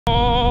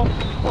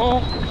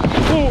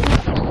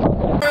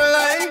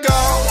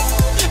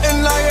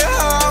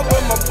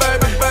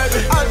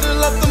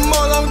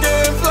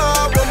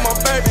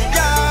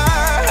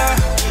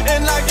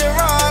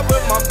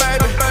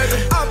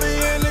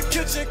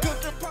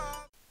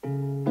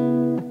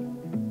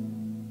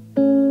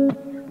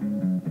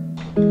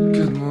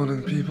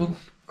morning, people.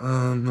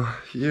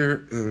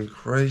 Here in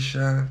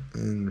Croatia,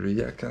 in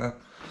Rijeka,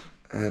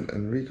 at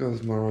Enrico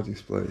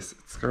Marotti's place.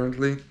 It's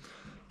currently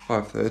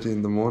 5:30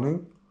 in the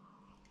morning,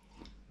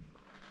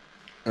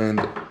 and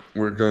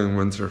we're going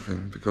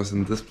windsurfing because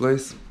in this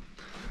place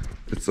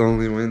it's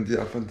only windy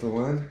up until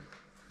when?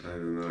 I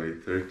don't know,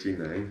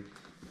 8:39.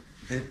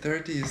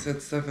 8:30? You said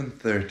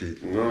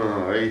 7:30.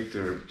 No,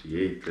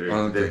 8:30, 8:30.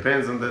 Okay.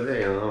 Depends on the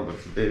day, but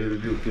today will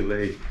be too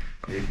late.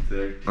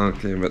 8:30.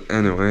 Okay, but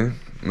anyway,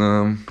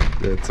 yeah,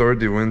 it's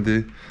already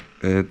windy.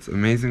 It's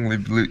amazingly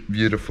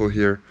beautiful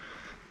here,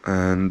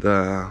 and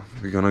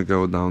we're gonna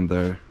go down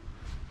there.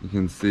 You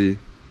can see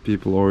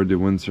people already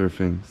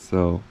windsurfing,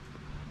 so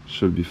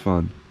should be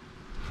fun.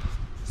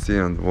 See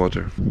you on the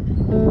water.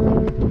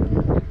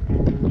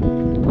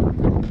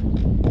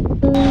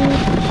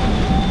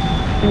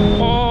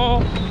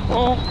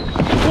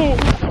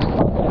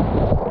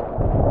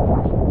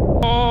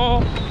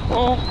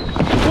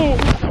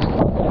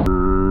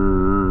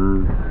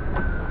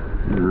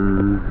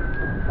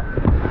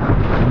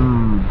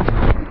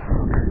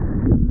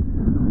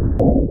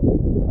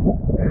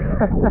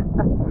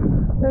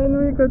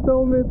 Enrico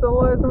told me it's a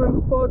light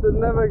wind spot, it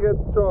never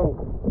gets strong.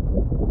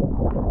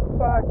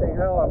 Fucking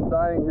hell, I'm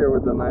dying here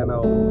with the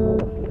 9.0.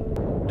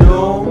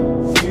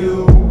 Don't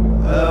you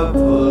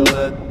ever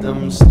let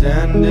them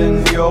stand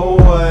in your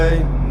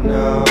way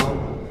now.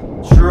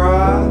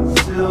 Try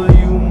till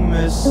you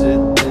miss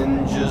it,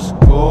 then just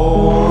go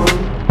on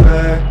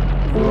back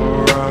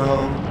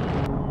around.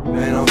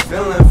 Man, I'm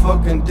feeling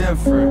fucking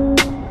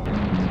different.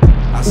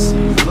 I see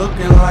you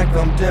looking like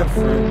I'm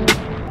different.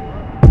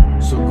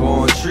 So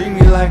go and treat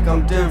me like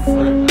I'm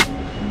different,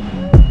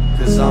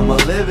 cause I'ma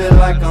live it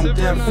like I'm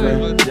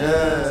different,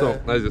 yeah. So,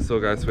 as you saw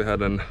guys, we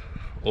had an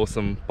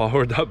awesome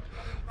powered up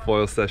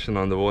foil session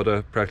on the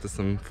water, practiced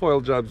some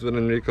foil jobs with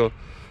Enrico.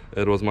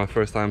 It was my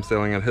first time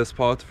sailing at his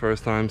spot,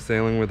 first time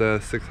sailing with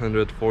a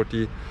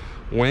 640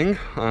 wing,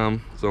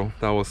 so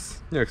that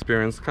was new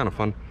experience, kind of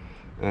fun.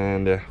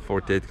 And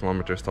 48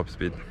 kilometers top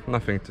speed,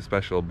 nothing too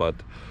special, but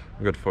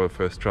good for a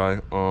first try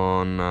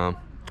on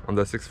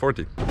the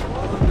 640.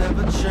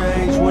 Never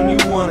change when you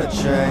wanna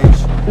change,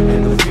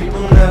 and the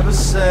people never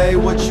say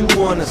what you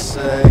wanna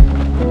say.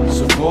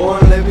 So go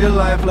and live your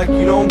life like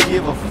you don't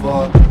give a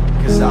fuck,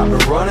 cause I've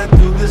been running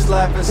through this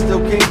life and still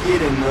can't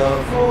get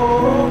enough.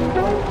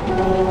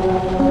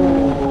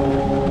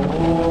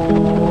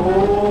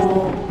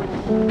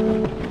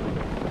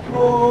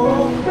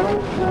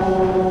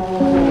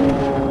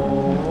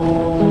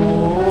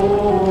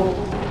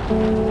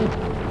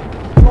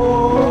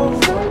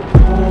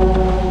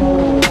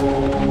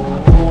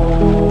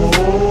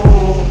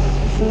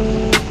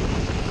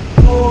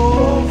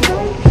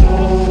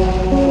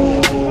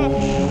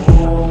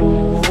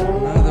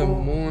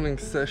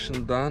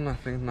 Session done. I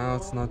think now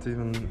it's not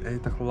even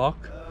 8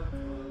 o'clock.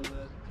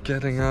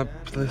 Getting up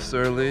this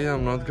early,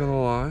 I'm not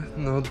gonna lie,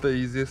 not the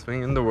easiest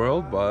thing in the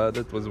world, but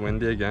it was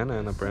windy again,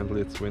 and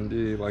apparently it's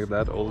windy like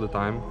that all the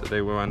time.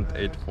 Today we went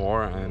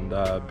 8.4 and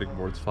big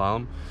board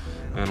slalom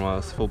and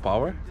was full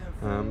power.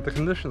 The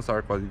conditions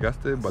are quite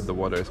gusty, but the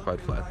water is quite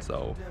flat,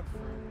 so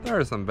there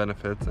are some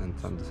benefits and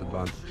some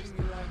disadvantages.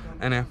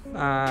 Anyway,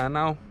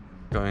 now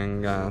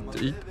going to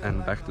eat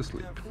and back to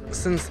sleep.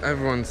 Since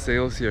everyone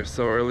sails here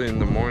so early in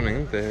the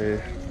morning, the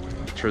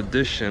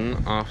tradition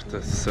after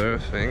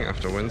surfing,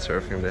 after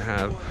windsurfing they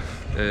have,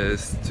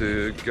 is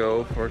to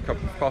go for a cup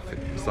of coffee.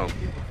 So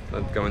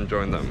let's go and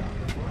join them.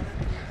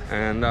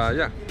 And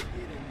yeah,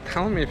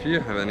 tell me if you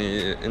have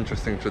any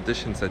interesting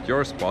traditions at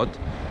your spot,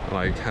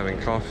 like having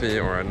coffee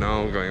or I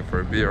know, going for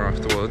a beer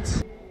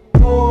afterwards.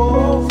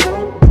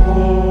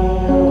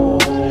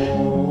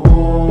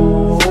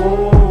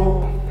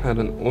 Had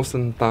an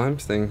awesome time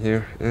staying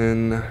here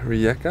in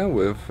Rijeka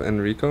with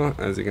Enrico.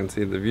 As you can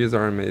see, the views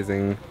are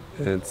amazing.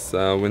 It's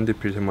windy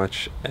pretty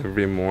much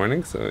every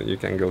morning, so you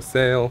can go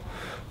sail,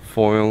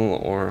 foil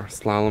or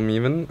slalom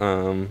even.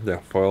 Yeah,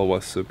 foil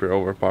was super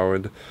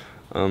overpowered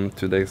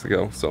 2 days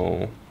ago,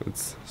 so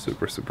it's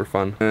super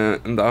fun.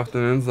 In the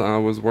afternoons I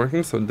was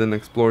working, so didn't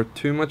explore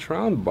too much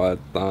around, but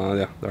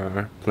yeah, there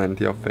are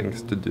plenty of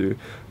things to do.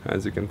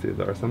 As you can see,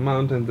 there are some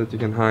mountains that you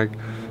can hike.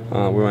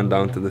 We went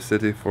down to the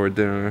city for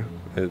dinner.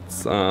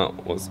 It's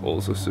was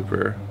also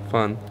super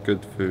fun,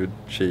 good food,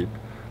 cheap.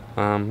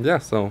 Yeah,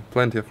 so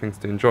plenty of things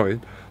to enjoy.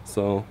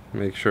 So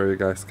make sure you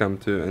guys come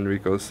to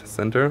Enrico's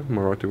center,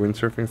 Marotti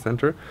Windsurfing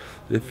Center,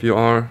 if you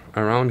are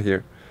around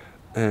here.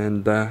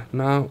 And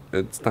now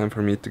it's time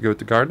for me to go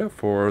to Garda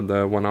for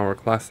the 1 hour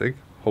classic,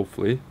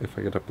 hopefully, if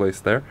I get a place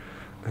there.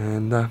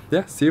 And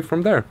yeah, see you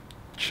from there.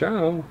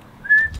 Ciao!